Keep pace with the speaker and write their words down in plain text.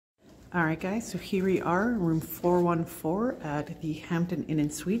All right, guys, so here we are, room 414 at the Hampton Inn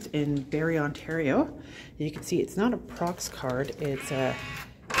Suites in Barrie, Ontario. You can see it's not a prox card, it's a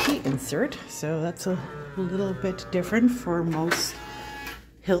key insert, so that's a little bit different for most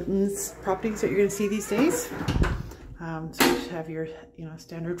Hilton's properties that you're going to see these days. So you have your,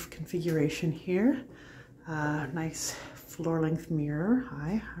 standard configuration here. Nice floor-length mirror.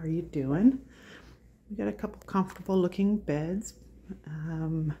 Hi, how are you doing? We got a couple comfortable-looking beds.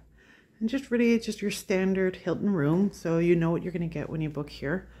 And just really, it's just your standard Hilton room, so you know what you're going to get when you book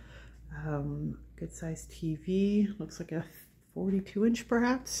here. Good sized TV, looks like a 42-inch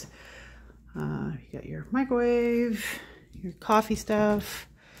perhaps. You got your microwave, your coffee stuff,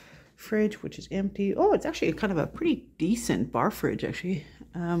 fridge, which is empty. Oh, it's actually kind of a pretty decent bar fridge, actually.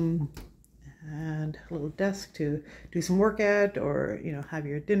 And a little desk to do some work at, or, have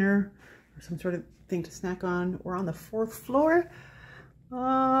your dinner or some sort of thing to snack on. We're on the 4th floor.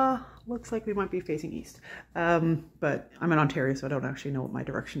 Looks like we might be facing east, but I'm in Ontario, so I don't actually know what my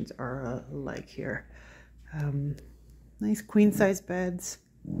directions are like here. Nice queen size beds,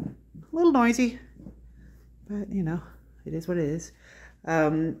 a little noisy, but it is what it is.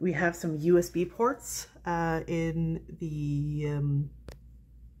 We have some USB ports in the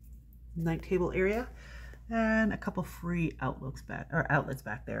night table area, and a couple free outlets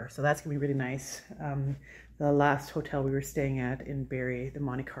back there, so that's gonna be really nice. The last hotel we were staying at in Barrie, the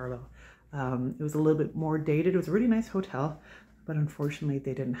Monte Carlo, it was a little bit more dated. It was a really nice hotel, but unfortunately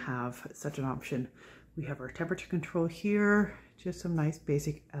they didn't have such an option. We have our temperature control here, just some nice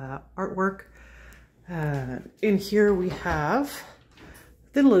basic artwork. In here we have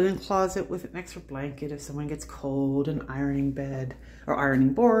the linen closet with an extra blanket if someone gets cold, an ironing bed or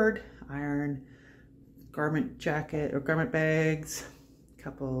ironing board, garment jacket or garment bags, a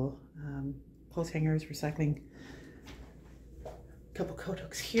couple clothes hangers, recycling, a couple coat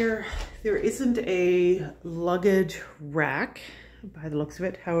hooks here. There isn't a luggage rack by the looks of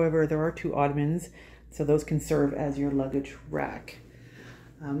it. However, there are 2 ottomans, so those can serve as your luggage rack.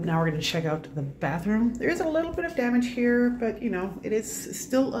 Now we're going to check out the bathroom. There is a little bit of damage here, but it is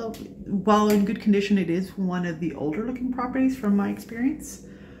still, while in good condition, it is one of the older looking properties from my experience.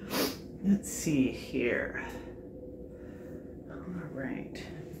 Let's see here. All right.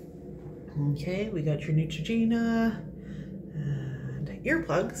 Okay, we got your Neutrogena and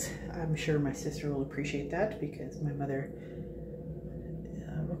earplugs. I'm sure my sister will appreciate that because my mother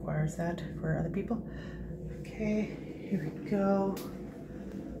requires that for other people. Okay, here we go.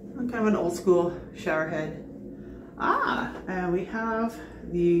 I'm kind of an old school shower head. And we have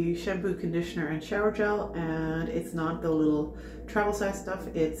the shampoo, conditioner, and shower gel, and it's not the little travel size stuff,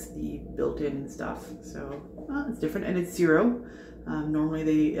 it's the built-in stuff. So it's different, and it's zero. Normally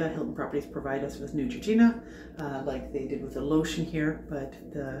the Hilton properties provide us with Neutrogena, like they did with the lotion here, but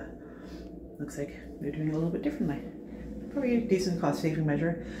looks like they're doing it a little bit differently. Probably a decent cost-saving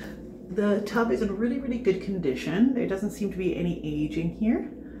measure. The tub is in really, really good condition. There doesn't seem to be any aging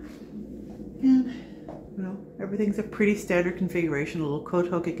here. And everything's a pretty standard configuration. A little coat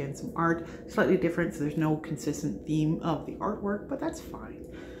hook, again, some art, slightly different, so there's no consistent theme of the artwork, but that's fine.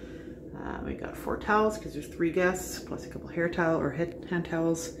 We got 4 towels because there's 3 guests, plus a couple hair towel or hand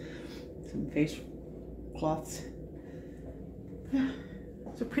towels, some face cloths. Yeah,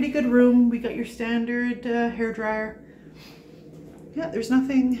 it's a pretty good room. We got your standard hair dryer. Yeah, there's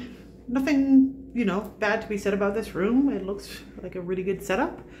nothing bad to be said about this room. It looks like a really good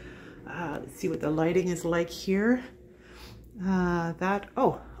setup. Let's see what the lighting is like here.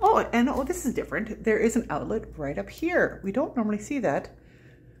 This is different. There is an outlet right up here. We don't normally see that.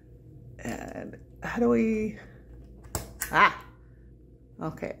 And how do we...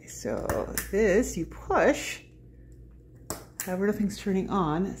 Okay, so this you push. However, nothing's turning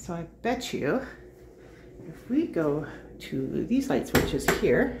on. So I bet you if we go to these light switches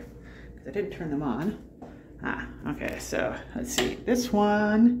here, because I didn't turn them on. Okay, so let's see. This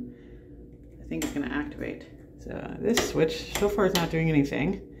one, I think it's going to activate. So this switch so far is not doing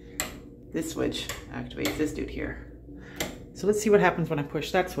anything. This switch activates this dude here. So let's see what happens when I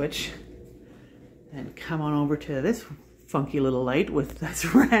push that switch and come on over to this funky little light with this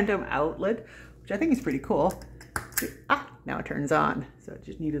random outlet, which I think is pretty cool. Now it turns on. So it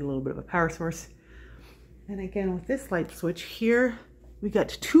just needed a little bit of a power source. And again, with this light switch here, we got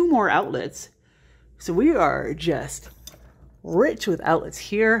 2 more outlets. So we are just rich with outlets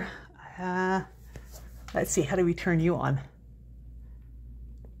here. Let's see, how do we turn you on?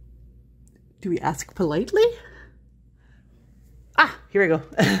 Do we ask politely? Here we go.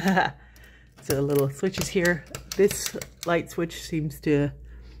 So the little switches here. This light switch seems to,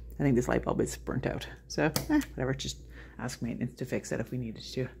 I think this light bulb is burnt out. So whatever, just ask maintenance to fix it if we needed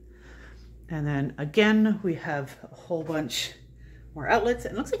to. And then again, we have a whole bunch more outlets.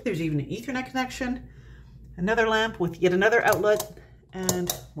 It looks like there's even an Ethernet connection, another lamp with yet another outlet,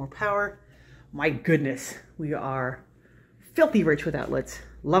 and more power. My goodness, we are filthy rich with outlets.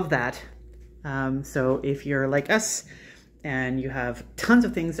 Love that. So if you're like us and you have tons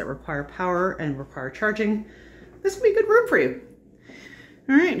of things that require power and require charging, this would be a good room for you.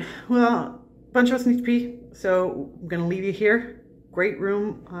 All right, well, a bunch of us need to pee, so I'm gonna leave you here. Great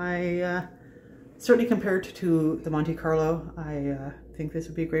room. I certainly compared to the Monte Carlo, I think this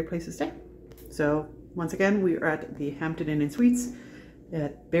would be a great place to stay. So once again, we are at the Hampton Inn Suites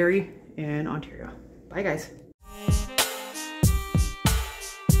at Barrie in Ontario. Bye guys.